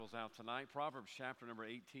Bibles out tonight. Proverbs chapter number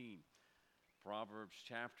 18. Proverbs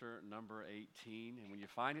chapter number 18. And when you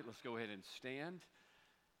find it, let's go ahead and stand.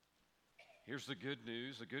 Here's the good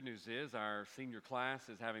news. The good news is our senior class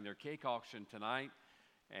is having their cake auction tonight.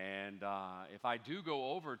 And if I do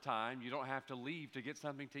go overtime, you don't have to leave to get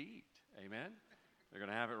something to eat. Amen? They're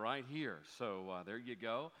going to have it right here. So there you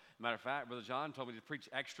go. Matter of fact, Brother John told me to preach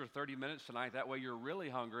extra 30 minutes tonight. That way you're really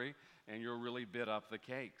hungry and you'll really bid up the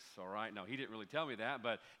cakes, all right? No, he didn't really tell me that,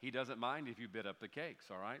 but he doesn't mind if you bid up the cakes,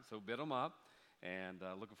 all right? So bid them up, and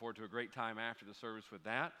looking forward to a great time after the service with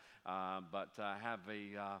that. Have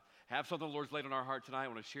something the Lord's laid on our heart tonight I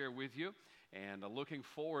want to share with you. And looking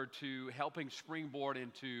forward to helping springboard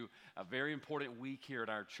into a very important week here at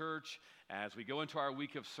our church as we go into our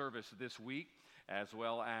week of service this week, as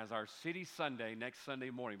well as our City Sunday next Sunday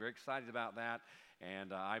morning. Very excited about that.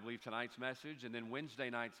 And I believe tonight's message and then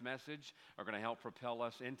Wednesday night's message are going to help propel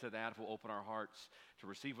us into that. We'll open our hearts to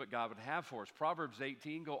receive what God would have for us. Proverbs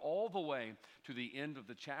 18, go all the way to the end of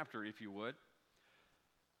the chapter, if you would.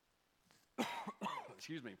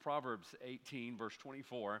 Excuse me, Proverbs 18, verse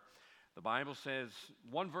 24. The Bible says,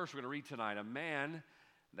 one verse we're going to read tonight, a man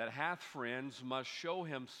that hath friends must show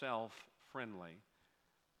himself friendly.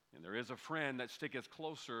 And there is a friend that sticketh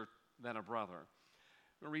closer than a brother.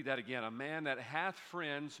 I'm going to read that again. A man that hath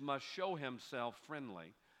friends must show himself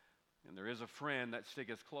friendly. And there is a friend that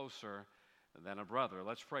sticketh closer than a brother.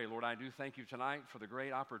 Let's pray. Lord, I do thank you tonight for the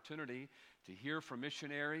great opportunity to hear from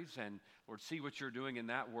missionaries and, Lord, see what you're doing in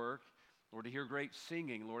that work. Lord, to hear great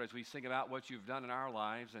singing, Lord, as we sing about what you've done in our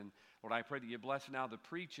lives. And, Lord, I pray that you bless now the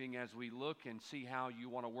preaching as we look and see how you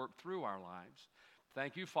want to work through our lives.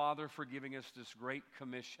 Thank you, Father, for giving us this great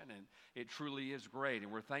commission, and it truly is great,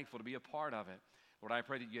 and we're thankful to be a part of it. Lord, I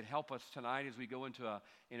pray that you'd help us tonight as we go into an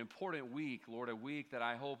important week, Lord, a week that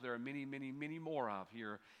I hope there are many, many, many more of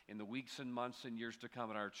here in the weeks and months and years to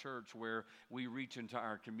come at our church where we reach into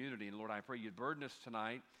our community. And Lord, I pray you'd burden us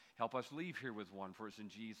tonight. Help us leave here with one for us in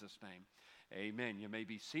Jesus' name. Amen. You may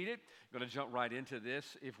be seated. I'm going to jump right into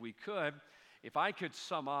this if we could. If I could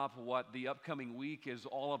sum up what the upcoming week is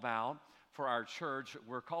all about for our church,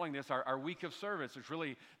 we're calling this our week of service. It's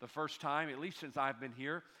really the first time, at least since I've been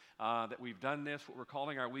here, that we've done this, what we're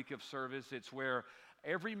calling our week of service. It's where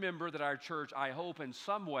every member that our church, I hope in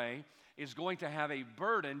some way, is going to have a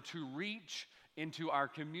burden to reach into our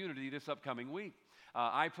community this upcoming week.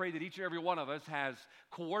 I pray that each and every one of us has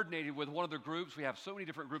coordinated with one of the groups. We have so many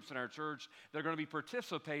different groups in our church. They're going to be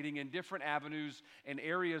participating in different avenues and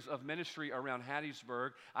areas of ministry around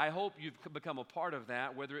Hattiesburg. I hope you've become a part of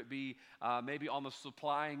that, whether it be maybe on the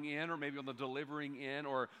supplying end or maybe on the delivering end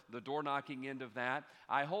or the door knocking end of that.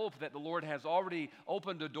 I hope that the Lord has already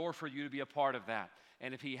opened a door for you to be a part of that.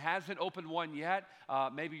 And if he hasn't opened one yet,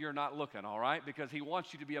 maybe you're not looking, all right? Because he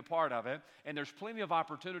wants you to be a part of it. And there's plenty of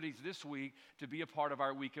opportunities this week to be a part of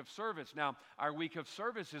our week of service. Now, our week of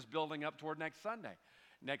service is building up toward next Sunday.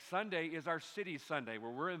 Next Sunday is our City Sunday, where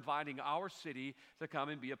we're inviting our city to come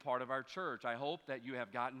and be a part of our church. I hope that you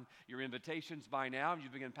have gotten your invitations by now.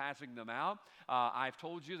 You've begun passing them out. I've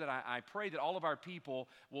told you that I pray that all of our people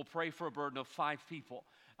will pray for a burden of 5 people.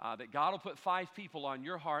 That God will put 5 people on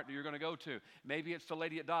your heart that you're going to go to. Maybe it's the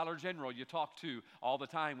lady at Dollar General you talk to all the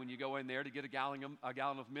time when you go in there to get a gallon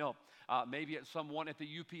of milk. Maybe it's someone at the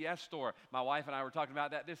UPS store. My wife and I were talking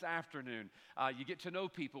about that this afternoon. You get to know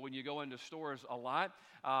people when you go into stores a lot.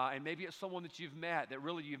 And maybe it's someone that you've met that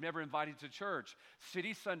really you've never invited to church.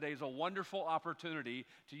 City Sunday is a wonderful opportunity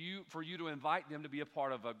for you to invite them to be a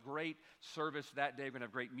part of a great service that day. We're going to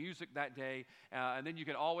have great music that day. And then you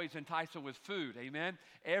can always entice them with food. Amen?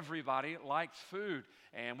 Everybody likes food.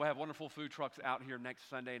 And we'll have wonderful food trucks out here next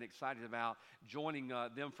Sunday, and excited about joining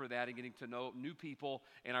them for that and getting to know new people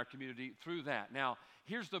in our community through that. Now,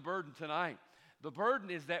 here's the burden tonight. The burden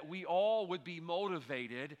is that we all would be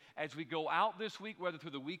motivated as we go out this week, whether through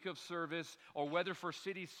the week of service or whether for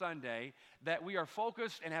City Sunday, that we are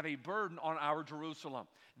focused and have a burden on our Jerusalem.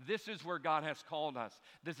 This is where God has called us.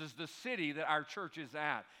 This is the city that our church is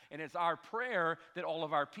at. And it's our prayer that all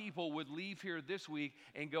of our people would leave here this week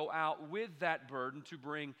and go out with that burden to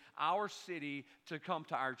bring our city to come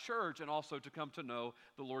to our church and also to come to know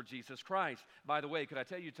the Lord Jesus Christ. By the way, could I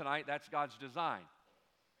tell you tonight, that's God's design.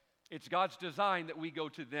 It's God's design that we go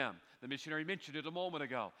to them. The missionary mentioned it a moment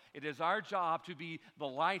ago. It is our job to be the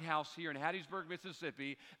lighthouse here in Hattiesburg,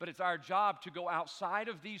 Mississippi, but it's our job to go outside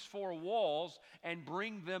of these 4 walls and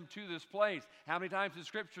bring them to this place. How many times in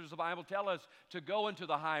Scripture does the Bible tell us to go into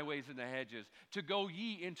the highways and the hedges, to go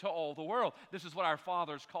ye into all the world? This is what our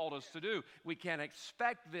fathers called us to do. We can't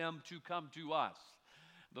expect them to come to us.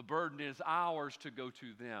 The burden is ours to go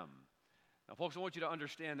to them. Now, folks, I want you to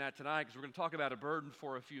understand that tonight because we're going to talk about a burden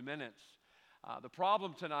for a few minutes. The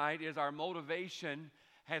problem tonight is our motivation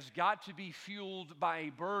has got to be fueled by a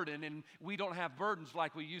burden, and we don't have burdens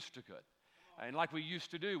like we used to could. And like we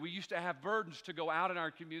used to do. We used to have burdens to go out in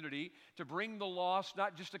our community to bring the lost,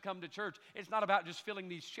 not just to come to church. It's not about just filling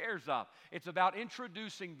these chairs up. It's about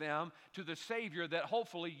introducing them to the Savior that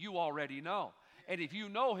hopefully you already know. And if you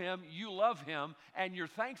know Him, you love Him, and you're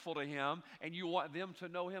thankful to Him, and you want them to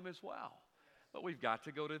know Him as well. But we've got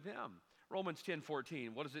to go to them. Romans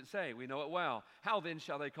 10:14, what does it say? We know it well. How then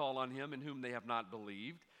shall they call on Him in whom they have not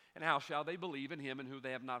believed? And how shall they believe in Him in whom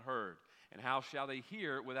they have not heard? And how shall they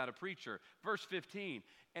hear without a preacher? Verse 15,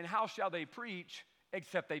 and how shall they preach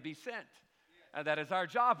except they be sent? And that is our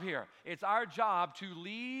job here. It's our job to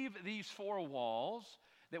leave these four walls,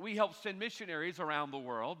 that we help send missionaries around the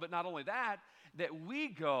world, but not only that, that we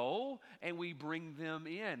go and we bring them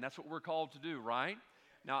in. That's what we're called to do, right?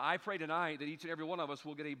 Now, I pray tonight that each and every one of us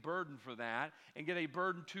will get a burden for that and get a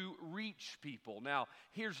burden to reach people. Now,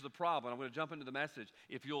 here's the problem. I'm going to jump into the message.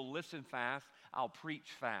 If you'll listen fast, I'll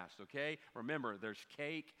preach fast, okay? Remember, there's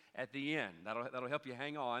cake at the end. That'll help you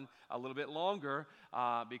hang on a little bit longer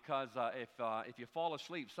because if you fall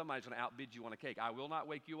asleep, somebody's going to outbid you on a cake. I will not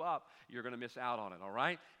wake you up. You're going to miss out on it, all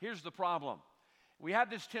right? Here's the problem. We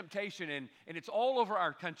have this temptation, and it's all over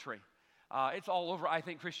our country. It's all over, I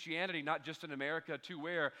think, Christianity, not just in America, to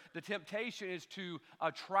where the temptation is to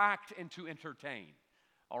attract and to entertain.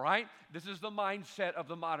 All right? This is the mindset of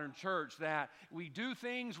the modern church, that we do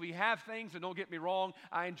things, we have things, and don't get me wrong,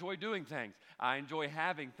 I enjoy doing things. I enjoy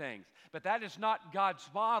having things. But that is not God's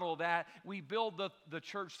model, that we build the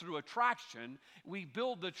church through attraction. We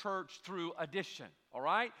build the church through addition. All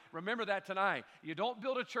right? Remember that tonight. You don't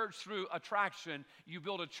build a church through attraction. You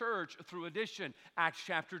build a church through addition. Acts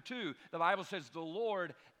chapter 2, the Bible says the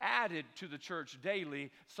Lord added to the church daily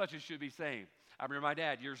such as should be saved. I remember my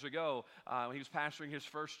dad years ago, when he was pastoring his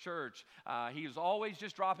first church, he was always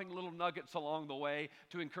just dropping little nuggets along the way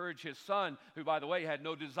to encourage his son, who, by the way, had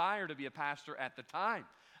no desire to be a pastor at the time.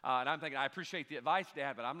 And I'm thinking, I appreciate the advice,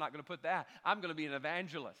 Dad, but I'm not going to put that. I'm going to be an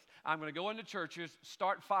evangelist. I'm going to go into churches,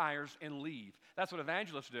 start fires, and leave. That's what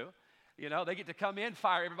evangelists do. You know, they get to come in,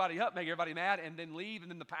 fire everybody up, make everybody mad, and then leave, and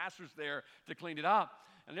then the pastor's there to clean it up.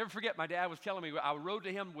 I'll never forget, my dad was telling me, I rode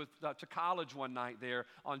to him to college one night there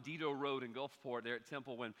on Dido Road in Gulfport there at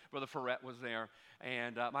Temple when Brother Ferret was there.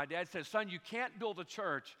 And my dad said, son, you can't build a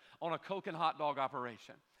church on a Coke and hot dog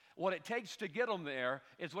operation. What it takes to get them there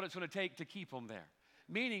is what it's going to take to keep them there.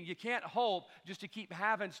 Meaning you can't hope just to keep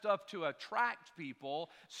having stuff to attract people.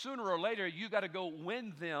 Sooner or later, you got to go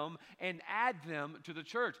win them and add them to the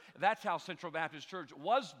church. That's how Central Baptist Church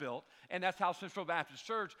was built, and that's how Central Baptist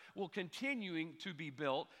Church will continuing to be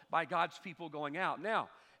built by God's people going out. Now,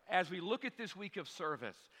 as we look at this week of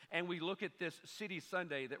service and we look at this City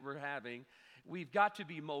Sunday that we're having, we've got to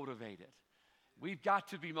be motivated. We've got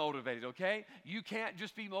to be motivated, okay? You can't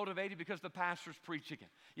just be motivated because the pastor's preaching it.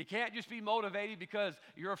 You can't just be motivated because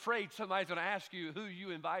you're afraid somebody's going to ask you who you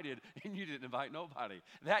invited and you didn't invite nobody.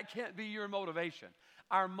 That can't be your motivation.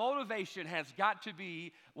 Our motivation has got to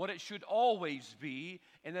be what it should always be,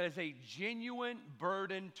 and that is a genuine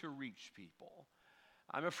burden to reach people.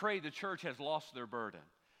 I'm afraid the church has lost their burden.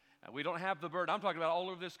 We don't have the burden. I'm talking about all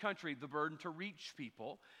over this country, the burden to reach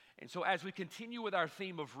people. And so as we continue with our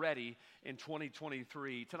theme of ready in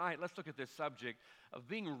 2023, tonight let's look at this subject of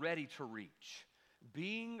being ready to reach.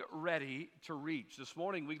 Being ready to reach. This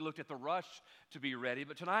morning we looked at the rush to be ready,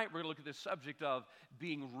 but tonight we're going to look at this subject of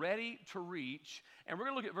being ready to reach. And we're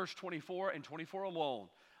going to look at verse 24 and 24 alone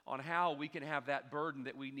on how we can have that burden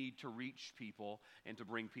that we need to reach people and to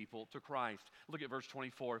bring people to Christ. Look at verse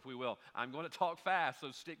 24, if we will. I'm going to talk fast, so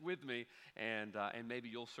stick with me, and maybe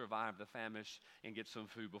you'll survive the famish and get some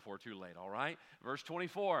food before too late, all right? Verse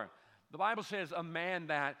 24, the Bible says, a man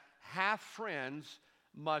that hath friends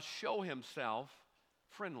must show himself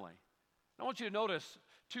friendly. I want you to notice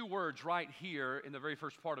two words right here in the very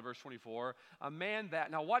first part of verse 24. A man that,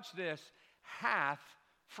 now watch this, hath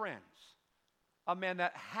friends. A man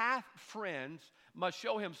that hath friends must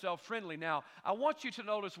show himself friendly. Now, I want you to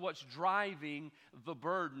notice what's driving the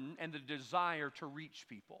burden and the desire to reach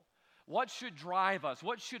people. What should drive us?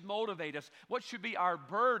 What should motivate us? What should be our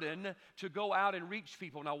burden to go out and reach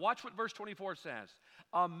people? Now, watch what verse 24 says.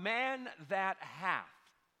 A man that hath.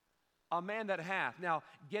 A man that hath. Now,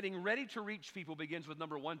 getting ready to reach people begins with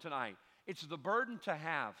number one tonight. It's the burden to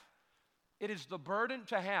have. It is the burden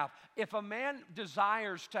to have. If a man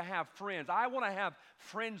desires to have friends, I want to have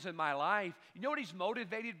friends in my life. You know what he's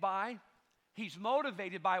motivated by? He's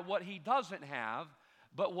motivated by what he doesn't have,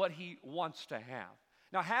 but what he wants to have.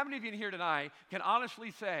 Now, how many of you in here tonight can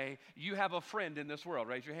honestly say you have a friend in this world?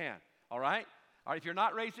 Raise your hand, all right? All right, if you're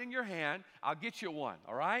not raising your hand, I'll get you one,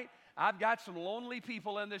 all right? I've got some lonely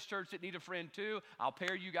people in this church that need a friend too. I'll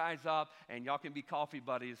pair you guys up, and y'all can be coffee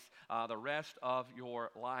buddies the rest of your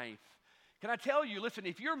life. Can I tell you, listen,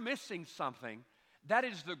 if you're missing something, that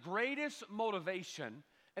is the greatest motivation,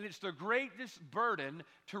 and it's the greatest burden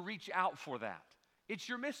to reach out for that.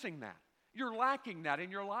 You're missing that. You're lacking that in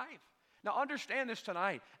your life. Now, understand this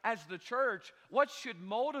tonight. As the church, what should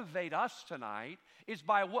motivate us tonight is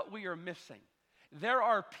by what we are missing. There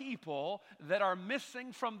are people that are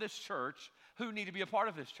missing from this church who need to be a part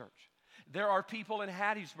of this church. There are people in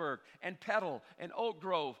Hattiesburg and Petal and Oak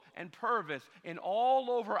Grove and Purvis and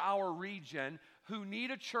all over our region who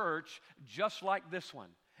need a church just like this one.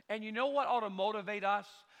 And you know what ought to motivate us?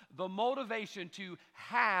 The motivation to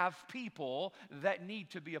have people that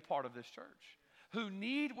need to be a part of this church, who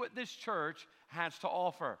need what this church has to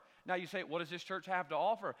offer. Now you say, what does this church have to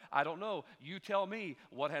offer? I don't know. You tell me,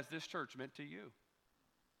 what has this church meant to you?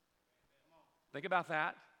 Think about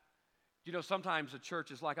that. You know, sometimes a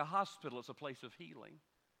church is like a hospital. It's a place of healing.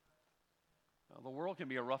 Well, the world can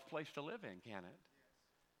be a rough place to live in, can it?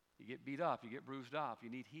 You get beat up, you get bruised up, you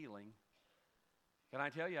need healing. Can I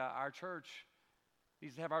tell you, our church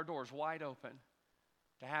needs to have our doors wide open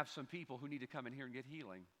to have some people who need to come in here and get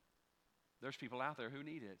healing. There's people out there who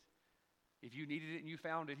need it. If you needed it and you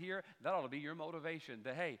found it here, that ought to be your motivation.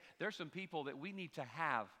 That, hey, there's some people that we need to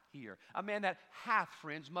have here. A man that hath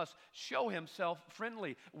friends must show himself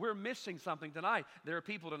friendly. We're missing something tonight. There are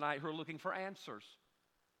people tonight who are looking for answers.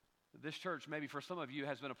 This church, maybe for some of you,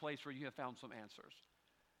 has been a place where you have found some answers.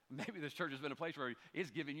 Maybe this church has been a place where it's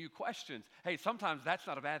giving you questions. Hey, sometimes that's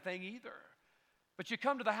not a bad thing either. But you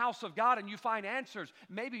come to the house of God and you find answers.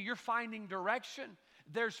 Maybe you're finding direction.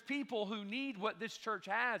 There's people who need what this church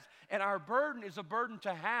has, and our burden is a burden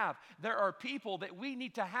to have. There are people that we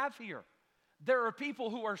need to have here. There are people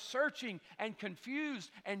who are searching and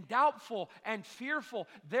confused and doubtful and fearful.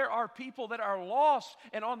 There are people that are lost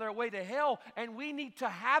and on their way to hell, and we need to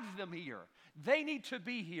have them here. They need to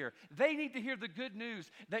be here. They need to hear the good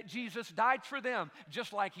news that Jesus died for them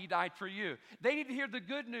just like he died for you. They need to hear the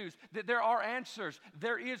good news that there are answers.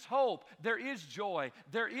 There is hope. There is joy.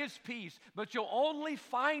 There is peace. But you'll only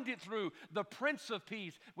find it through the Prince of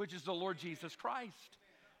Peace, which is the Lord Jesus Christ.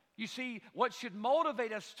 You see, what should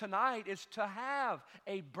motivate us tonight is to have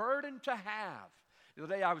a burden to have. The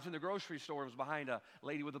other day I was in the grocery store. I was behind a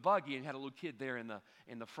lady with a buggy and had a little kid there in the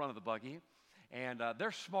front of the buggy. And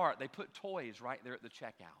they're smart. They put toys right there at the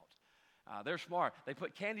checkout. They're smart. They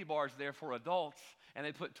put candy bars there for adults, and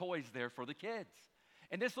they put toys there for the kids.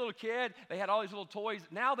 And this little kid, they had all these little toys.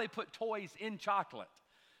 Now they put toys in chocolate.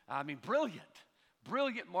 I mean, brilliant.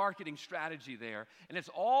 Brilliant marketing strategy there. And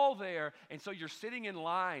it's all there. And so you're sitting in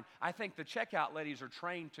line. I think the checkout ladies are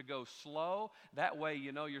trained to go slow. That way,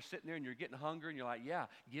 you know, you're sitting there and you're getting hungry and you're like, yeah,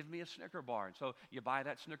 give me a Snicker bar. And so you buy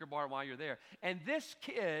that Snicker bar while you're there. And this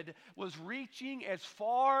kid was reaching as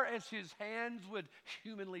far as his hands would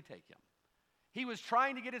humanly take him. He was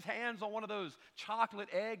trying to get his hands on one of those chocolate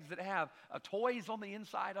eggs that have toys on the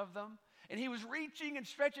inside of them. And he was reaching and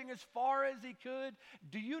stretching as far as he could.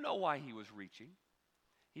 Do you know why he was reaching?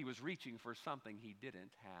 He was reaching for something he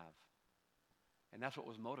didn't have. And that's what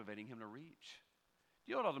was motivating him to reach. Do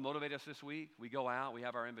you know what ought to motivate us this week? We go out, we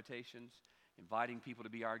have our invitations, inviting people to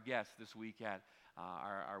be our guests this week at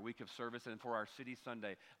our week of service and for our City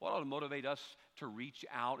Sunday. What ought to motivate us to reach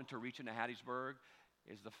out and to reach into Hattiesburg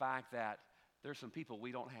is the fact that there's some people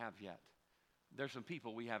we don't have yet. There's some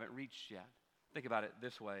people we haven't reached yet. Think about it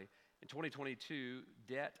this way. In 2022,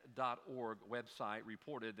 debt.org website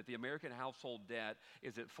reported that the American household debt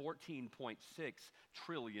is at $14.6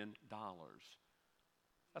 trillion.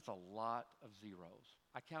 That's a lot of zeros.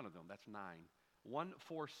 I counted them. That's 9.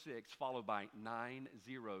 146 followed by 9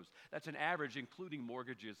 zeros. That's an average, including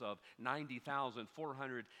mortgages, of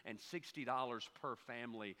 $90,460 per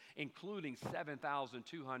family, including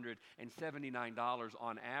 $7,279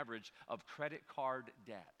 on average of credit card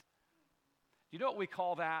debt. Do you know what we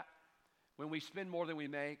call that? When we spend more than we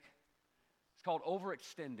make, it's called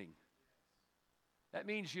overextending. That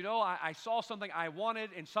means, you know, I saw something I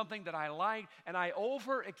wanted and something that I liked, and I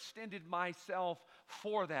overextended myself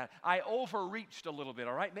for that. I overreached a little bit,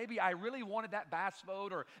 all right? Maybe I really wanted that bass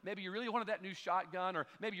boat, or maybe you really wanted that new shotgun, or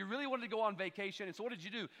maybe you really wanted to go on vacation, and so what did you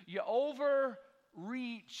do? You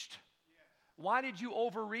overreached. Why did you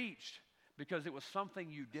overreach? Because it was something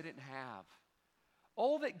you didn't have.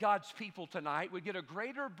 Oh, that God's people tonight would get a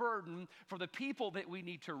greater burden for the people that we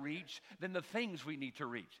need to reach than the things we need to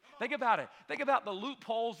reach. Think about it. Think about the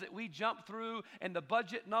loopholes that we jump through and the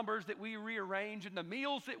budget numbers that we rearrange and the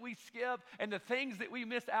meals that we skip and the things that we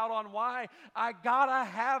miss out on. Why? I gotta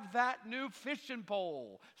have that new fishing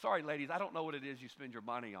pole. Sorry, ladies, I don't know what it is you spend your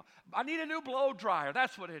money on. I need a new blow dryer.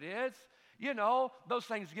 That's what it is. You know, those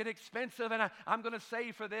things get expensive, and I'm going to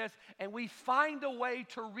save for this. And we find a way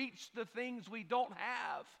to reach the things we don't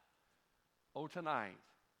have. Oh, tonight.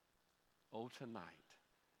 Oh, tonight.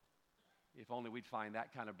 If only we'd find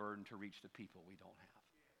that kind of burden to reach the people we don't have.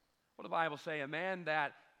 What does the Bible say? A man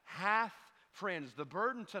that hath friends. The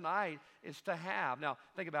burden tonight is to have. Now,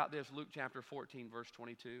 think about this. Luke chapter 14, verse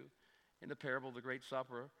 22. In the parable of the Great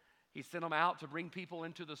Supper, he sent them out to bring people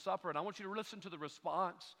into the supper. And I want you to listen to the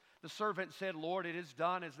response. The servant said, Lord, it is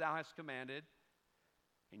done as thou hast commanded,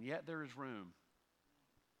 and yet there is room.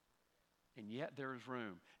 And yet there is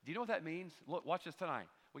room. Do you know what that means? Look, watch this tonight.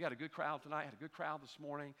 We got a good crowd tonight, had a good crowd this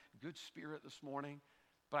morning, good spirit this morning.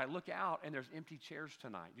 But I look out and there's empty chairs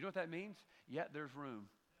tonight. You know what that means? Yet there's room.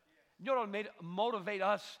 You know what ought to motivate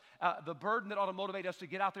us, the burden that ought to motivate us to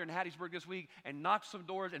get out there in Hattiesburg this week and knock some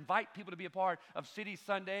doors, invite people to be a part of City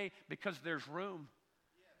Sunday because there's room.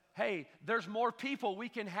 Hey, there's more people we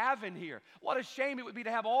can have in here. What a shame it would be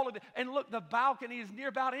to have all of it. And look, the balcony is near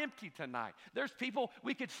about empty tonight. There's people,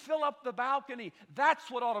 we could fill up the balcony.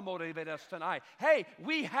 That's what ought to motivate us tonight. Hey,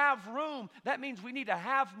 we have room. That means we need to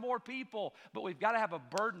have more people, but we've got to have a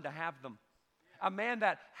burden to have them. A man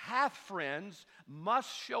that hath friends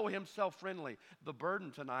must show himself friendly. The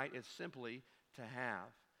burden tonight is simply to have.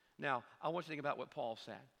 Now, I want you to think about what Paul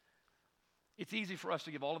said. It's easy for us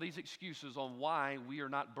to give all of these excuses on why we are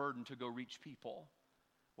not burdened to go reach people.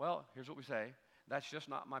 Well, here's what we say. That's just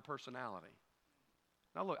not my personality.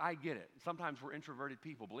 Now, look, I get it. Sometimes we're introverted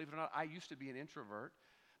people. Believe it or not, I used to be an introvert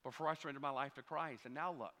before I surrendered my life to Christ. And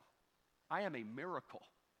now, look, I am a miracle.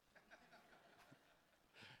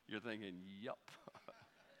 You're thinking, yup.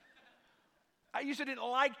 I used to didn't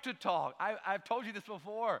like to talk. I've told you this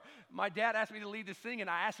before. My dad asked me to lead the singing.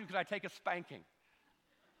 I asked him, could I take a spanking?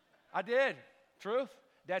 I did. Truth.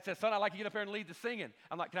 Dad said, son, I'd like to get up here and lead the singing.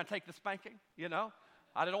 I'm like, can I take the spanking? You know?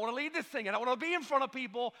 I don't want to lead this singing. I want to be in front of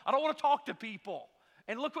people. I don't want to talk to people.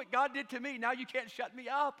 And look what God did to me. Now you can't shut me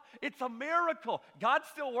up. It's a miracle. God's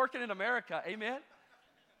still working in America. Amen?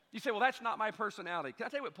 You say, well, that's not my personality. Can I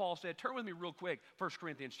tell you what Paul said? Turn with me real quick. 1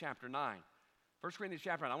 Corinthians chapter 9. 1 Corinthians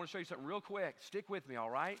chapter 9. I want to show you something real quick. Stick with me, all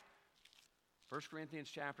right? 1 Corinthians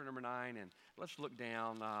chapter number 9. And let's look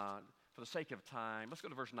down for the sake of time. Let's go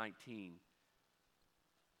to verse 19.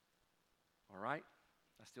 All right?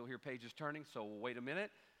 I still hear pages turning, so wait a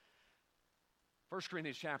minute. 1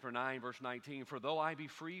 Corinthians chapter 9, verse 19. For though I be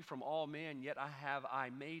free from all men, yet have I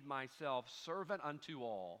made myself servant unto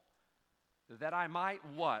all, that I might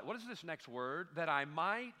what? What is this next word? That I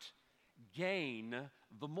might gain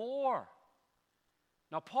the more.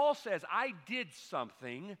 Now, Paul says, I did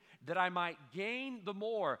something that I might gain the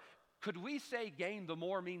more. Could we say gain the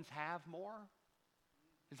more means have more?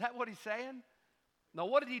 Is that what he's saying? Now,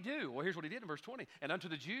 what did he do? Well, here's what he did in verse 20. And unto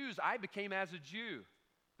the Jews I became as a Jew.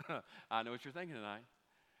 I know what you're thinking tonight.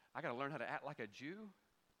 I got to learn how to act like a Jew?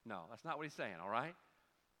 No, that's not what he's saying, all right?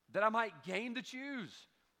 That I might gain the Jews.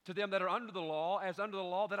 To them that are under the law, as under the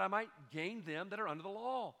law, that I might gain them that are under the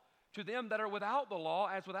law. To them that are without the law,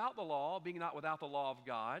 as without the law, being not without the law of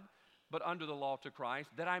God, but under the law to Christ,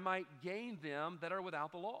 that I might gain them that are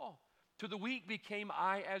without the law. To the weak became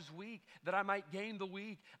I as weak, that I might gain the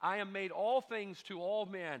weak. I am made all things to all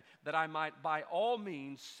men, that I might by all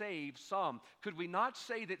means save some. Could we not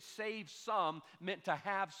say that save some meant to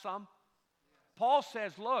have some? Paul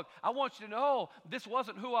says, look, I want you to know this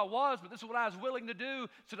wasn't who I was, but this is what I was willing to do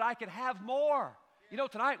so that I could have more. You know,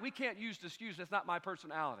 tonight we can't use the excuse, that's not my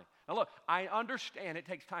personality. Now look, I understand it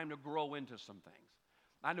takes time to grow into some things.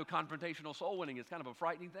 I know confrontational soul winning is kind of a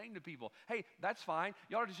frightening thing to people. Hey, that's fine.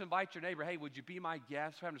 You ought to just invite your neighbor, hey, would you be my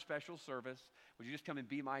guest? We're having a special service. Would you just come and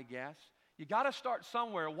be my guest? You got to start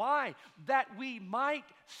somewhere. Why? That we might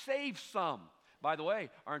save some. By the way,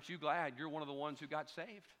 aren't you glad you're one of the ones who got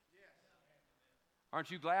saved?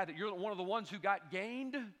 Aren't you glad that you're one of the ones who got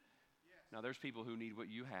gained? Yes. Now, there's people who need what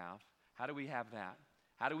you have. How do we have that?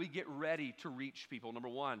 How do we get ready to reach people? Number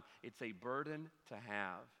one, it's a burden to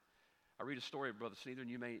have. I read a story of Brother Sneeder,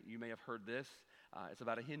 and you may have heard this. It's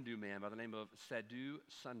about a Hindu man by the name of Sadhu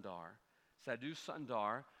Sundar. Sadhu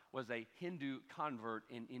Sundar was a Hindu convert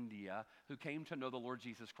in India who came to know the Lord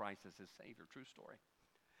Jesus Christ as his Savior. True story.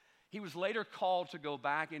 He was later called to go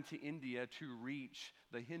back into India to reach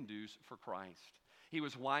the Hindus for Christ. He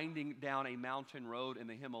was winding down a mountain road in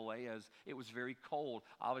the Himalayas. It was very cold,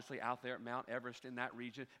 obviously out there at Mount Everest in that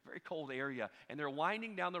region, very cold area. And they're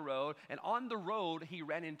winding down the road, and on the road, he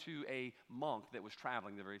ran into a monk that was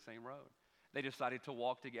traveling the very same road. They decided to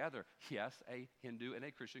walk together. Yes, a Hindu and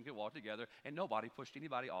a Christian could walk together, and nobody pushed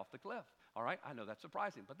anybody off the cliff. All right, I know that's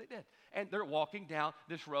surprising, but they did. And they're walking down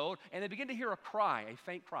this road, and they begin to hear a cry, a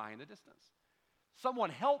faint cry in the distance. Someone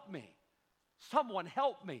help me. Someone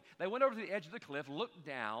help me. They went over to the edge of the cliff, looked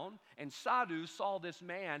down, and Sadhu saw this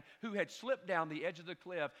man who had slipped down the edge of the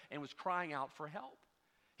cliff and was crying out for help.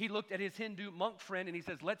 He looked at his Hindu monk friend and he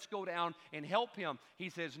says, let's go down and help him.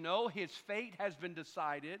 He says, no, his fate has been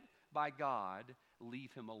decided by God.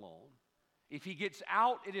 Leave him alone. If he gets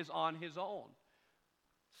out, it is on his own.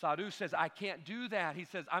 Sadhu says, I can't do that. He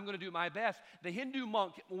says, I'm going to do my best. The Hindu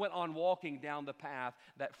monk went on walking down the path,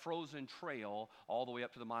 that frozen trail, all the way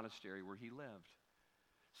up to the monastery where he lived.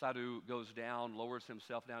 Sadhu goes down, lowers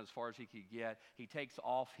himself down as far as he could get. He takes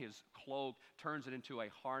off his cloak, turns it into a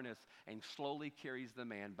harness, and slowly carries the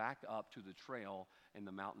man back up to the trail in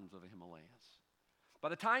the mountains of the Himalayas. By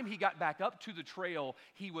the time he got back up to the trail,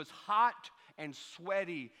 he was hot and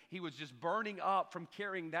sweaty. He was just burning up from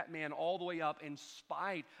carrying that man all the way up in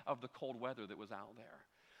spite of the cold weather that was out there.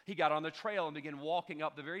 He got on the trail and began walking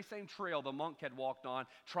up the very same trail the monk had walked on,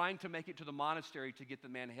 trying to make it to the monastery to get the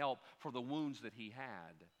man help for the wounds that he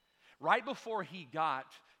had. Right before he got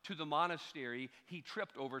to the monastery, he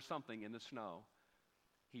tripped over something in the snow.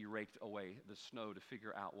 He raked away the snow to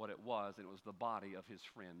figure out what it was, and it was the body of his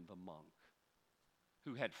friend, the monk,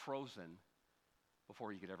 who had frozen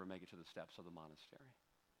before he could ever make it to the steps of the monastery.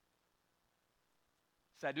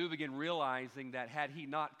 Sadhu began realizing that had he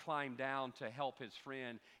not climbed down to help his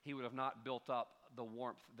friend, he would have not built up the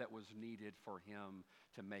warmth that was needed for him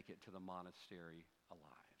to make it to the monastery alive.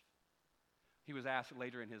 He was asked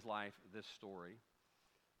later in his life this story.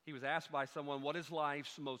 He was asked by someone, what is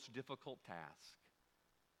life's most difficult task?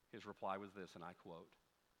 His reply was this, and I quote,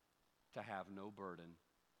 to have no burden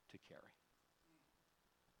to carry.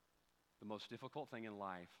 The most difficult thing in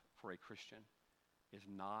life for a Christian is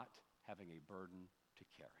not having a burden to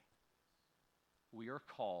carry. We are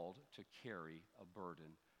called to carry a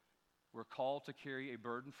burden. We're called to carry a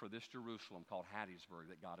burden for this Jerusalem called Hattiesburg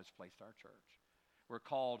that God has placed our church. We're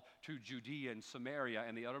called to Judea and Samaria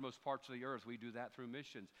and the uttermost parts of the earth. We do that through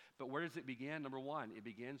missions. But where does it begin? Number one, it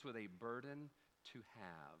begins with a burden to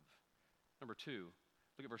have. Number two,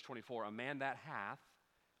 look at verse 24. A man that hath,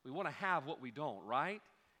 we want to have what we don't, right?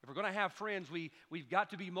 If we're going to have friends, we've got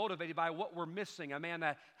to be motivated by what we're missing. A man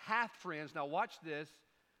that hath friends, now watch this.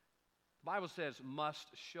 The Bible says, must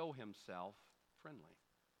show himself friendly.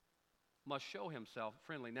 Must show himself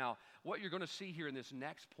friendly. Now, what you're going to see here in this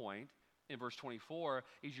next point, in verse 24,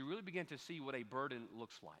 is you really begin to see what a burden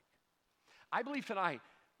looks like. I believe tonight,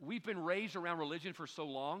 we've been raised around religion for so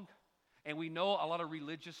long, and we know a lot of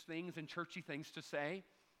religious things and churchy things to say,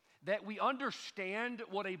 that we understand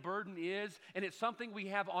what a burden is, and it's something we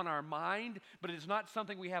have on our mind, but it is not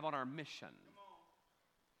something we have on our mission.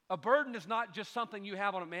 A burden is not just something you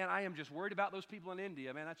have on a man. I am just worried about those people in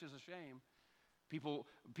India. Man, that's just a shame.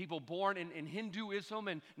 People born in Hinduism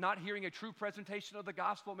and not hearing a true presentation of the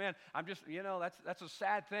gospel, man, I'm just, that's a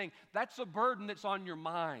sad thing. That's a burden that's on your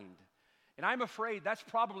mind. And I'm afraid that's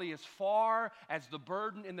probably as far as the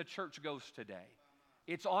burden in the church goes today.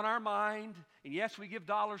 It's on our mind, and yes, we give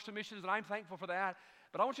dollars to missions, and I'm thankful for that.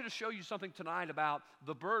 But I want you to show you something tonight about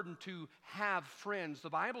the burden to have friends. The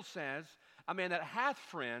Bible says, a man that hath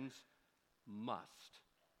friends must.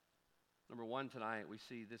 Number one, tonight, we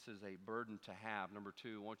see this is a burden to have. Number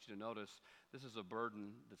two, I want you to notice this is a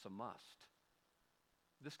burden that's a must.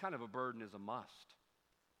 This kind of a burden is a must.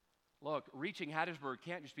 Look, reaching Hattiesburg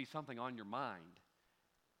can't just be something on your mind.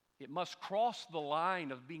 It must cross the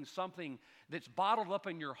line of being something that's bottled up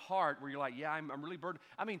in your heart where you're like, yeah, I'm really burdened.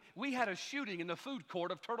 I mean, we had a shooting in the food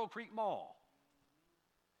court of Turtle Creek Mall.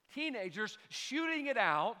 Teenagers shooting it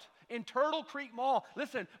out in Turtle Creek Mall.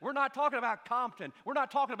 Listen, we're not talking about Compton. We're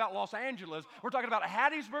not talking about Los Angeles. We're talking about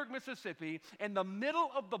Hattiesburg, Mississippi, in the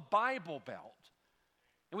middle of the Bible Belt.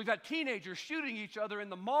 And we've got teenagers shooting each other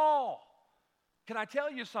in the mall. Can I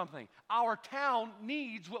tell you something? Our town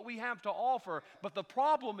needs what we have to offer, but the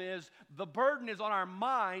problem is the burden is on our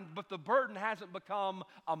mind, but the burden hasn't become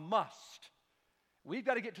a must. We've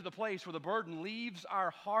got to get to the place where the burden leaves our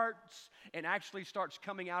hearts and actually starts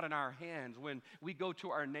coming out in our hands when we go to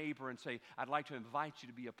our neighbor and say, I'd like to invite you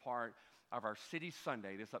to be a part of our City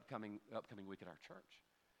Sunday this upcoming week at our church.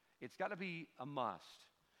 It's got to be a must.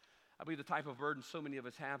 I believe the type of burden so many of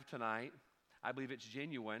us have tonight, I believe it's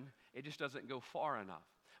genuine. It just doesn't go far enough.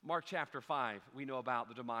 Mark chapter 5, we know about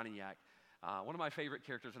the demoniac. One of my favorite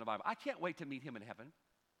characters in the Bible. I can't wait to meet him in heaven.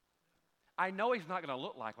 I know he's not going to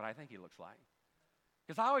look like what I think he looks like.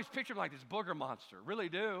 Because I always picture him like this booger monster, really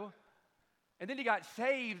do. And then he got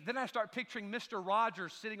saved. Then I start picturing Mr.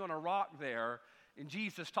 Rogers sitting on a rock there and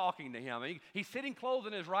Jesus talking to him. He's sitting clothed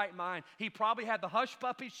in his right mind. He probably had the hush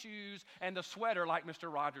puppy shoes and the sweater like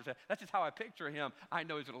Mr. Rogers had. That's just how I picture him. I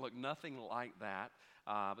know he's going to look nothing like that.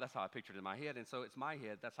 But that's how I pictured it in my head. And so it's my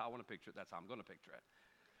head. That's how I want to picture it. That's how I'm going to picture it.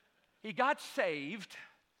 He got saved.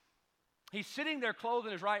 He's sitting there clothed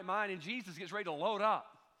in his right mind, and Jesus gets ready to load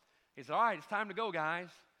up. He says, all right, it's time to go, guys.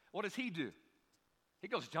 What does he do? He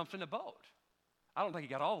goes, jumps in the boat. I don't think he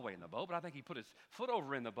got all the way in the boat, but I think he put his foot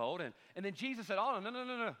over in the boat. And then Jesus said, oh,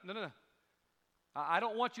 no. I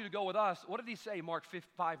don't want you to go with us. What did he say, Mark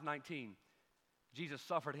 5:19? Jesus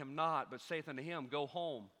suffered him not, but saith unto him, go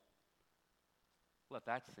home. Let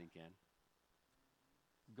that sink in.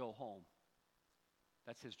 Go home.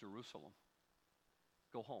 That's his Jerusalem.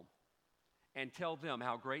 Go home and tell them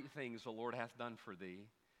how great things the Lord hath done for thee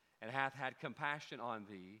and hath had compassion on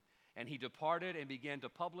thee. And he departed and began to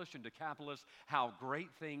publish in Decapolis how great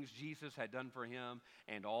things Jesus had done for him,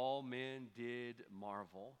 and all men did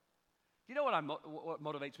marvel. Do you know what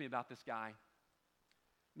motivates me about this guy?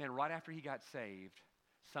 Man, right after he got saved,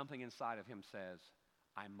 something inside of him says,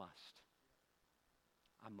 I must.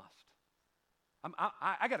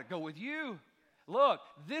 I got to go with you. Look,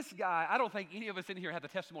 this guy, I don't think any of us in here have the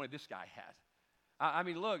testimony this guy had. I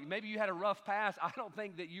mean, look, maybe you had a rough past. I don't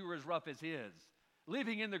think that you were as rough as his.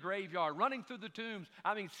 Living in the graveyard, running through the tombs,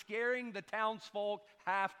 scaring the townsfolk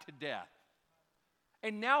half to death.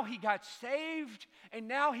 And now he got saved, and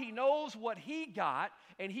now he knows what he got,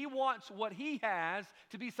 and he wants what he has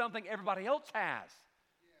to be something everybody else has.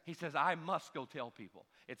 He says, I must go tell people.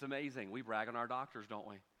 It's amazing. We brag on our doctors, don't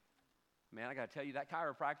we? Man, I got to tell you, that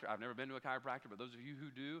chiropractor, I've never been to a chiropractor, but those of you who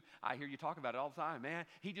do, I hear you talk about it all the time. Man,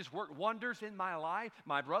 he just worked wonders in my life.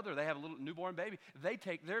 My brother, they have a little newborn baby. They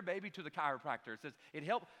take their baby to the chiropractor. It says it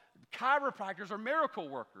helped. Chiropractors are miracle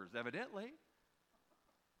workers, evidently.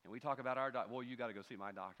 And we talk about our doctor. Well, you got to go see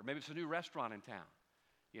my doctor. Maybe it's a new restaurant in town.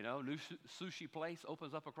 You know, new sushi place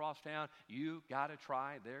opens up across town. You got to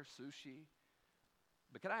try their sushi.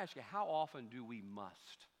 But can I ask you, how often do we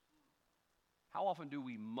must? How often do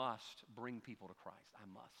we must bring people to Christ?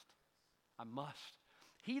 I must.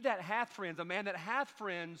 He that hath friends, a man that hath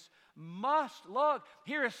friends, must. Look,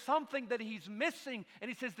 here is something that he's missing. And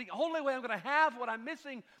he says, the only way I'm going to have what I'm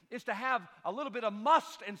missing is to have a little bit of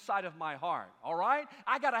must inside of my heart. All right?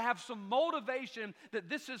 I got to have some motivation that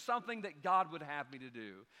this is something that God would have me to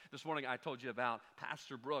do. This morning I told you about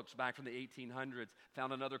Pastor Brooks back from the 1800s.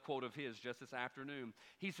 Found another quote of his just this afternoon.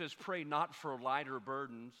 He says, pray not for lighter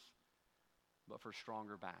burdens, but for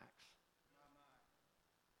stronger backs.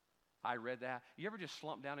 I read that. You ever just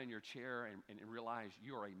slump down in your chair and realize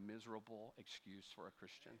you are a miserable excuse for a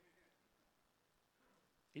Christian?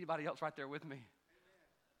 Anybody else right there with me?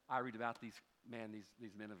 I read about these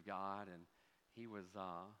men of God, and he was,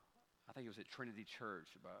 I think it was at Trinity Church,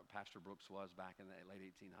 Pastor Brooks was back in the late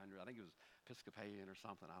 1800s. I think it was Episcopalian or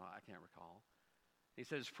something. I can't recall. He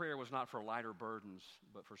says prayer was not for lighter burdens,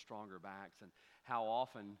 but for stronger backs. And how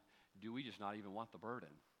often do we just not even want the burden?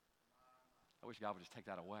 I wish God would just take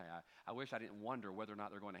that away. I wish I didn't wonder whether or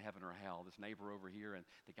not they're going to heaven or hell. This neighbor over here and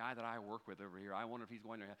the guy that I work with over here, I wonder if he's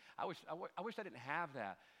going to hell. I wish I didn't have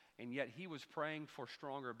that. And yet he was praying for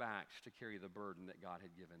stronger backs to carry the burden that God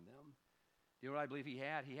had given them. You know what I believe he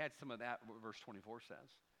had? He had some of that, what verse 24 says.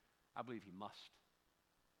 I believe he must.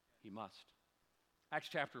 He must. Acts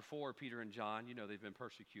chapter 4, Peter and John, you know they've been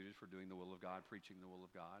persecuted for doing the will of God, preaching the will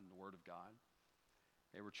of God and the word of God.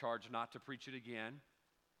 They were charged not to preach it again.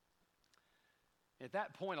 At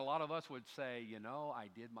that point, a lot of us would say, you know, I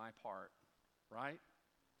did my part, right?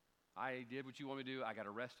 I did what you want me to do. I got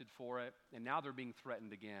arrested for it. And now they're being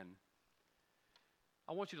threatened again.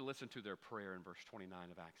 I want you to listen to their prayer in verse 29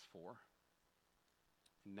 of Acts 4.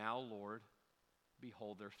 Now, Lord,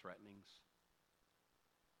 behold their threatenings.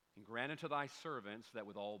 And grant unto thy servants that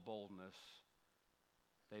with all boldness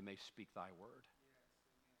they may speak thy word.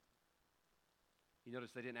 You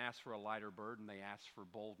notice they didn't ask for a lighter burden. They asked for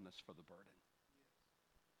boldness for the burden.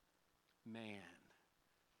 Man,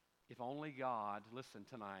 if only God, listen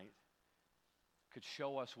tonight, could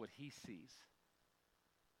show us what he sees.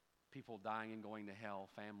 People dying and going to hell,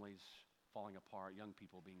 families falling apart, young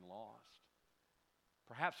people being lost.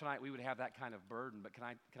 Perhaps tonight we would have that kind of burden, but can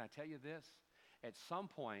I tell you this? At some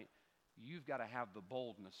point, you've got to have the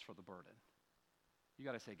boldness for the burden. You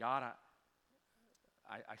got to say, God,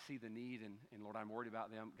 I see the need, and Lord, I'm worried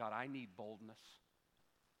about them. God, I need boldness.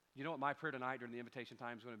 You know what my prayer tonight during the invitation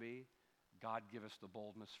time is going to be? God, give us the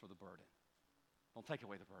boldness for the burden. Don't take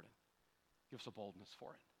away the burden. Give us a boldness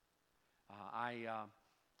for it.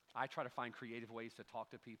 I try to find creative ways to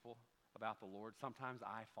talk to people about the Lord. Sometimes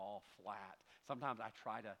I fall flat. Sometimes I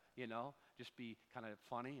try to, just be kind of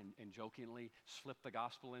funny and jokingly slip the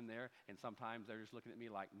gospel in there, and sometimes they're just looking at me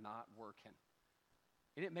like not working.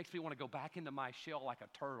 And it makes me want to go back into my shell like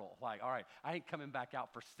a turtle. Like, all right, I ain't coming back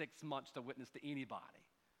out for 6 months to witness to anybody.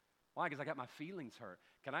 Why? Because I got my feelings hurt.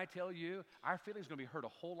 Can I tell you, our feelings are going to be hurt a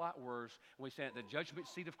whole lot worse when we stand at the judgment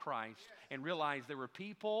seat of Christ and realize there were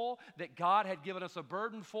people that God had given us a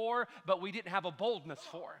burden for, but we didn't have a boldness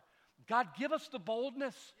for. God, give us the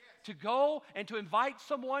boldness to go and to invite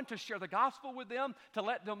someone to share the gospel with them, to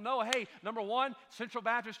let them know, hey, number one, Central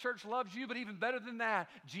Baptist Church loves you, but even better than that,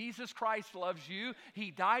 Jesus Christ loves you. He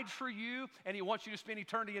died for you, and He wants you to spend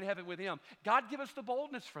eternity in heaven with Him. God, give us the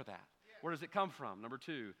boldness for that. Where does it come from? Number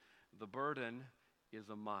two, the burden is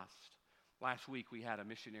a must. Last week we had a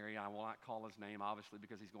missionary. I will not call his name, obviously,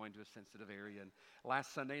 because he's going to a sensitive area. And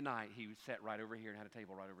last Sunday night he sat right over here and had a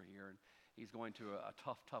table right over here. And he's going to a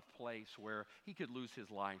tough place where he could lose his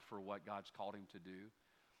life for what God's called him to do.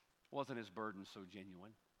 Wasn't his burden so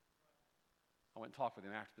genuine? I went and talked with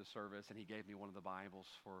him after the service, and he gave me one of the Bibles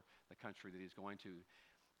for the country that he's going to.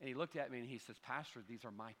 And he looked at me and he says, Pastor, these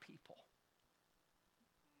are my people.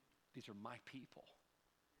 These are my people.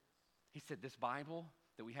 He said, this Bible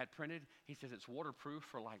that we had printed, he says it's waterproof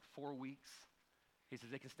for like 4 weeks. He says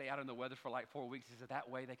they can stay out in the weather for like 4 weeks. He said that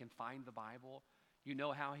way they can find the Bible. You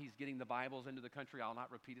know how he's getting the Bibles into the country. I'll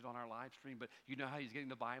not repeat it on our live stream, but you know how he's getting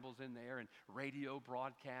the Bibles in there and radio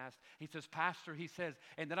broadcast. He says, Pastor, he says,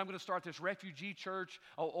 and then I'm going to start this refugee church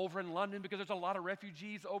over in London because there's a lot of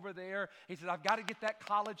refugees over there. He says, I've got to get that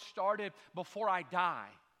college started before I die.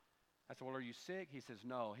 I said, well, are you sick? He says,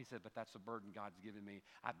 no. He said, but that's the burden God's given me.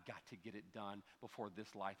 I've got to get it done before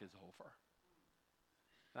this life is over.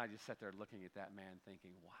 And I just sat there looking at that man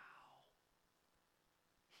thinking, wow,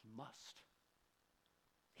 he must.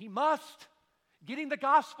 He must. Getting the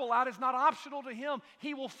gospel out is not optional to him.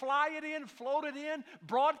 He will fly it in, float it in,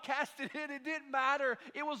 broadcast it in. It didn't matter.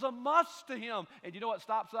 It was a must to him. And you know what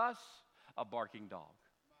stops us? A barking dog.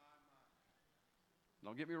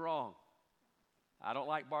 Don't get me wrong. I don't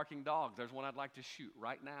like barking dogs. There's one I'd like to shoot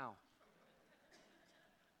right now.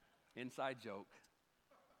 Inside joke.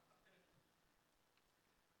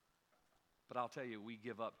 But I'll tell you, we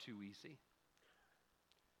give up too easy.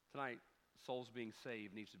 Tonight, souls being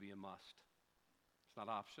saved needs to be a must. It's not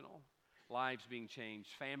optional. Lives being changed,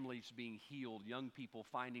 families being healed, young people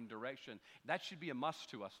finding direction. That should be a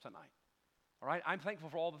must to us tonight. All right, I'm thankful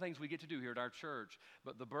for all the things we get to do here at our church,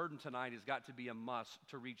 but the burden tonight has got to be a must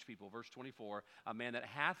to reach people. Verse 24, a man that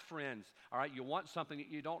hath friends. All right, you want something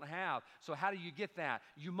that you don't have, so how do you get that?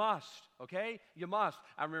 You must, okay? You must.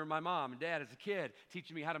 I remember my mom and dad as a kid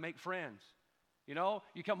teaching me how to make friends. You know,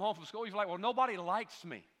 you come home from school, you're like, well, nobody likes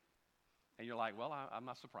me. And you're like, well, I'm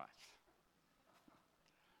not surprised.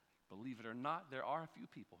 Believe it or not, there are a few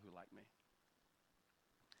people who like me.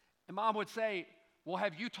 And mom would say, well,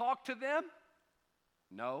 have you talked to them?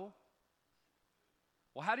 No.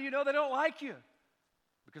 Well, how do you know they don't like you?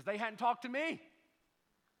 Because they hadn't talked to me.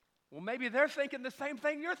 Well, maybe they're thinking the same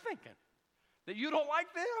thing you're thinking, that you don't like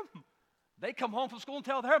them. They come home from school and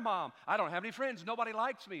tell their mom, I don't have any friends, nobody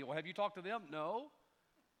likes me. Well, have you talked to them? No.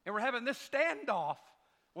 And we're having this standoff.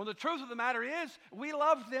 Well, the truth of the matter is, we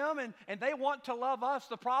love them and they want to love us.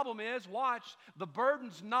 The problem is, watch, the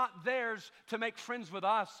burden's not theirs to make friends with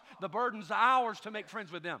us. The burden's ours to make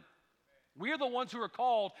friends with them. We're the ones who are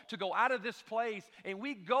called to go out of this place, and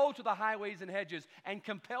we go to the highways and hedges and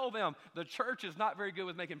compel them. The church is not very good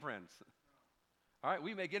with making friends. All right,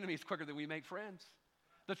 we make enemies quicker than we make friends.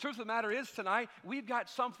 The truth of the matter is tonight, we've got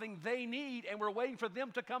something they need, and we're waiting for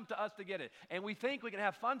them to come to us to get it. And we think we can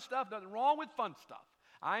have fun stuff. Nothing wrong with fun stuff.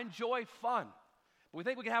 I enjoy fun. But we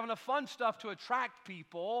think we can have enough fun stuff to attract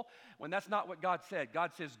people when that's not what God said.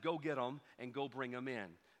 God says, go get them and go bring them in.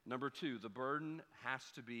 Number two, the burden has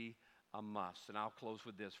to be a must. And I'll close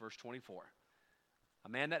with this, verse 24. A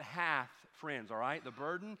man that hath friends, all right? The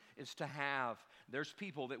burden is to have. There's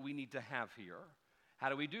people that we need to have here. How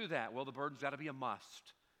do we do that? Well, the burden's got to be a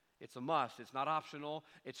must. It's a must. It's not optional.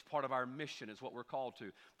 It's part of our mission. It's what we're called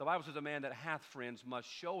to. The Bible says a man that hath friends must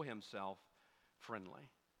show himself friendly.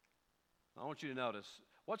 I want you to notice,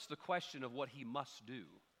 what's the question of what he must do?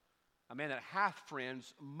 A man that hath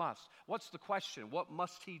friends must. What's the question? What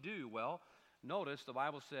must he do? Well, notice the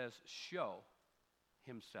Bible says, show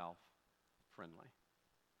himself friendly.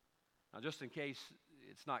 Now, just in case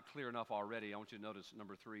it's not clear enough already, I want you to notice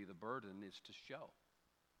number 3, the burden is to show.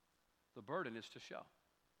 The burden is to show.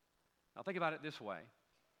 Now, think about it this way.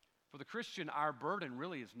 For the Christian, our burden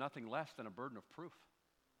really is nothing less than a burden of proof.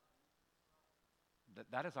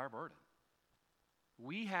 That is our burden.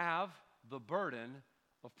 We have the burden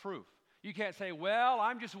of proof. You can't say, well,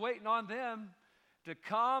 I'm just waiting on them to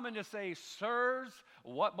come and to say, sirs,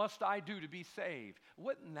 what must I do to be saved?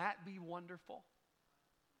 Wouldn't that be wonderful?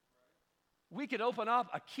 We could open up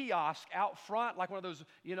a kiosk out front, like one of those,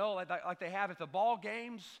 like they have at the ball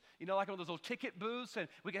games, like one of those little ticket booths, and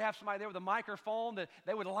we could have somebody there with a microphone that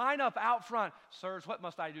they would line up out front. Sirs, what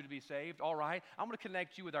must I do to be saved? All right, I'm going to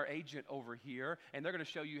connect you with our agent over here, and they're going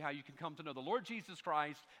to show you how you can come to know the Lord Jesus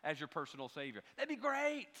Christ as your personal Savior. That'd be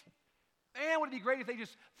great. Man, would it be great if they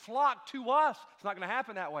just flocked to us? It's not going to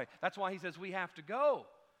happen that way. That's why he says we have to go.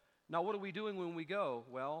 Now, what are we doing when we go?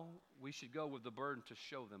 Well, we should go with the burden to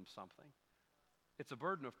show them something. It's a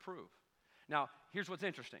burden of proof. Now, here's what's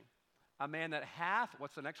interesting. A man that hath,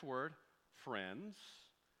 what's the next word? Friends,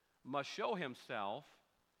 must show himself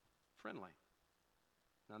friendly.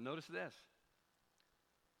 Now, notice this.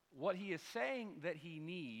 What he is saying that he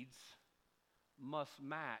needs must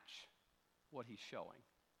match what he's showing.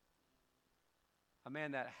 A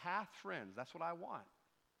man that hath friends, that's what I want,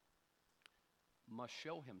 must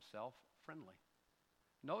show himself friendly.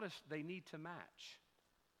 Notice they need to match.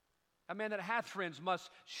 A man that hath friends must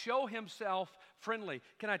show himself friendly.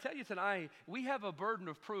 Can I tell you tonight, we have a burden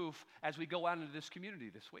of proof as we go out into this community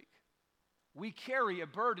this week. We carry a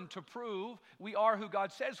burden to prove we are who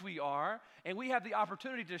God says we are, and we have the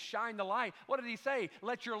opportunity to shine the light. What did he say?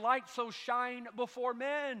 Let your light so shine before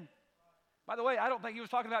men. By the way, I don't think he was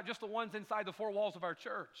talking about just the ones inside the four walls of our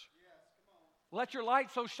church. Let your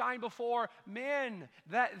light so shine before men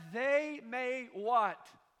that they may what?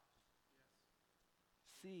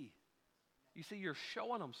 See. You see, you're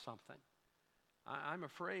showing them something. I'm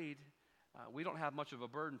afraid we don't have much of a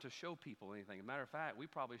burden to show people anything. As a matter of fact, we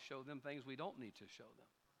probably show them things we don't need to show them.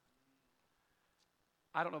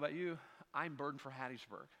 I don't know about you. I'm burdened for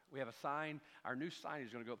Hattiesburg. We have a sign. Our new sign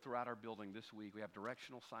is going to go up throughout our building this week. We have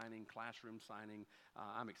directional signing, classroom signing.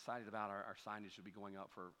 I'm excited about our signage to be going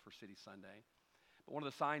up for City Sunday. But one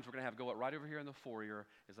of the signs we're going to have go up right over here in the foyer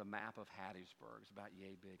is a map of Hattiesburg. It's about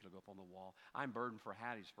yay big. It'll go up on the wall. I'm burdened for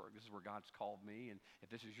Hattiesburg. This is where God's called me. And if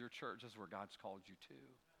this is your church, this is where God's called you to.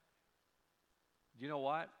 You know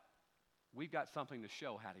what? We've got something to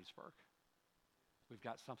show Hattiesburg. We've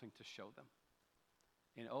got something to show them.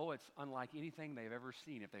 And it's unlike anything they've ever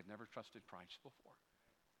seen if they've never trusted Christ before.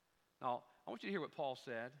 Now, I want you to hear what Paul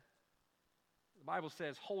said. The Bible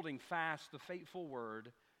says, holding fast the faithful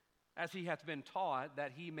word, as he hath been taught,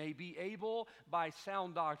 that he may be able by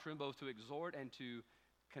sound doctrine both to exhort and to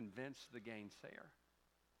convince the gainsayer.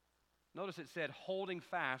 Notice it said, holding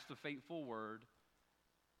fast the faithful word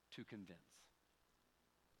to convince.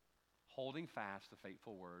 Holding fast the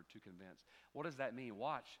faithful word to convince. What does that mean?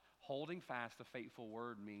 Watch. Holding fast the faithful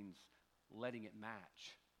word means letting it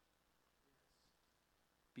match.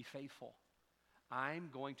 Be faithful. I'm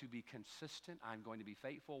going to be consistent. I'm going to be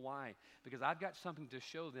faithful. Why? Because I've got something to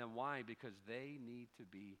show them. Why? Because they need to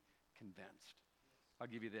be convinced. I'll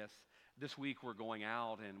give you this. This week we're going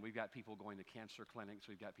out and we've got people going to cancer clinics.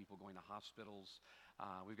 We've got people going to hospitals.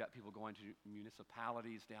 We've got people going to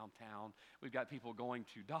municipalities downtown. We've got people going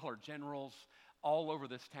to Dollar Generals all over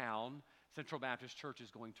this town. Central Baptist Church is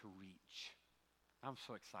going to reach. I'm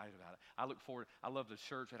so excited about it. I look forward. I love the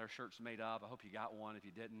shirts that our shirt's made of. I hope you got one. If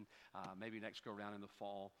you didn't, maybe next go around in the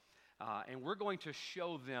fall. And we're going to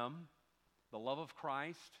show them the love of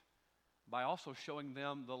Christ by also showing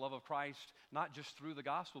them the love of Christ, not just through the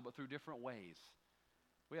gospel, but through different ways.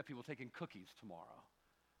 We have people taking cookies tomorrow.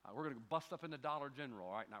 We're going to bust up in the Dollar General.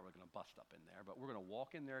 All right, not really going to bust up in there, but we're going to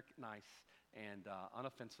walk in there nice and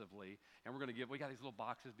unoffensively. And we're going to we got these little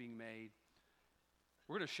boxes being made.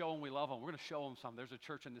 We're going to show them we love them. We're going to show them something. There's a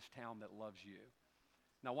church in this town that loves you.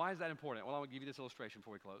 Now, why is that important? Well, I'm going to give you this illustration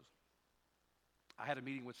before we close. I had a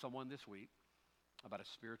meeting with someone this week about a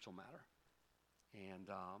spiritual matter. And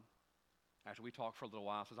after we talked for a little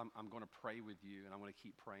while, I says, I'm going to pray with you, and I'm going to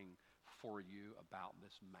keep praying for you about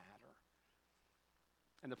this matter.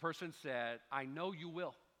 And the person said, I know you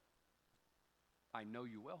will. I know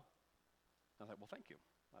you will. I was like, well, thank you.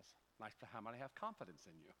 That's nice to have have confidence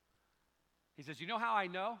in you. He says, you know how I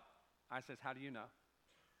know? I says, how do you know?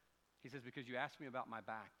 He says, because you asked me about my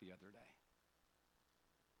back the other day.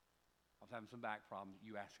 I was having some back problems.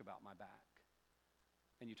 You asked about my back.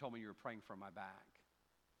 And you told me you were praying for my back.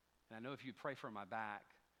 And I know if you pray for my back,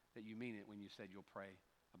 that you mean it when you said you'll pray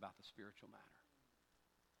about the spiritual matter.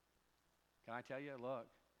 Can I tell you,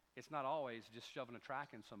 look, it's not always just shoving a track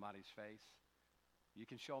in somebody's face. You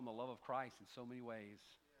can show them the love of Christ in so many ways.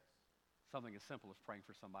 Something as simple as praying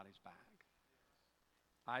for somebody's back.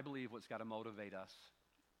 I believe what's got to motivate us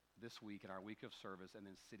this week in our week of service and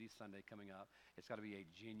then City Sunday coming up, it's got to be a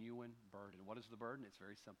genuine burden. What is the burden? It's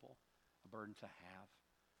very simple. A burden to have.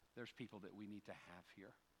 There's people that we need to have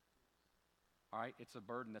here. All right, it's a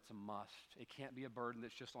burden that's a must. It can't be a burden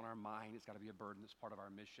that's just on our mind. It's got to be a burden that's part of our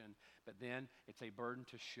mission. But then it's a burden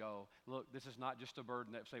to show. Look, this is not just a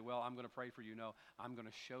burden that say, well, I'm going to pray for you. No, I'm going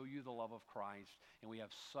to show you the love of Christ. And we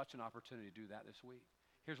have such an opportunity to do that this week.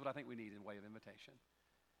 Here's what I think we need in way of invitation.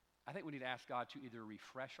 I think we need to ask God to either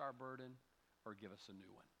refresh our burden or give us a new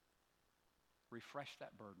one. Refresh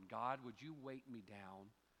that burden. God, would you weight me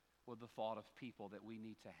down with the thought of people that we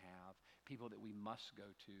need to have, people that we must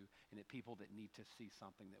go to, and that people that need to see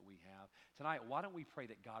something that we have. Tonight, why don't we pray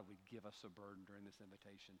that God would give us a burden during this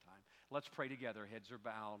invitation time? Let's pray together. Heads are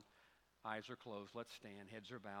bowed, eyes are closed. Let's stand. Heads are bowed.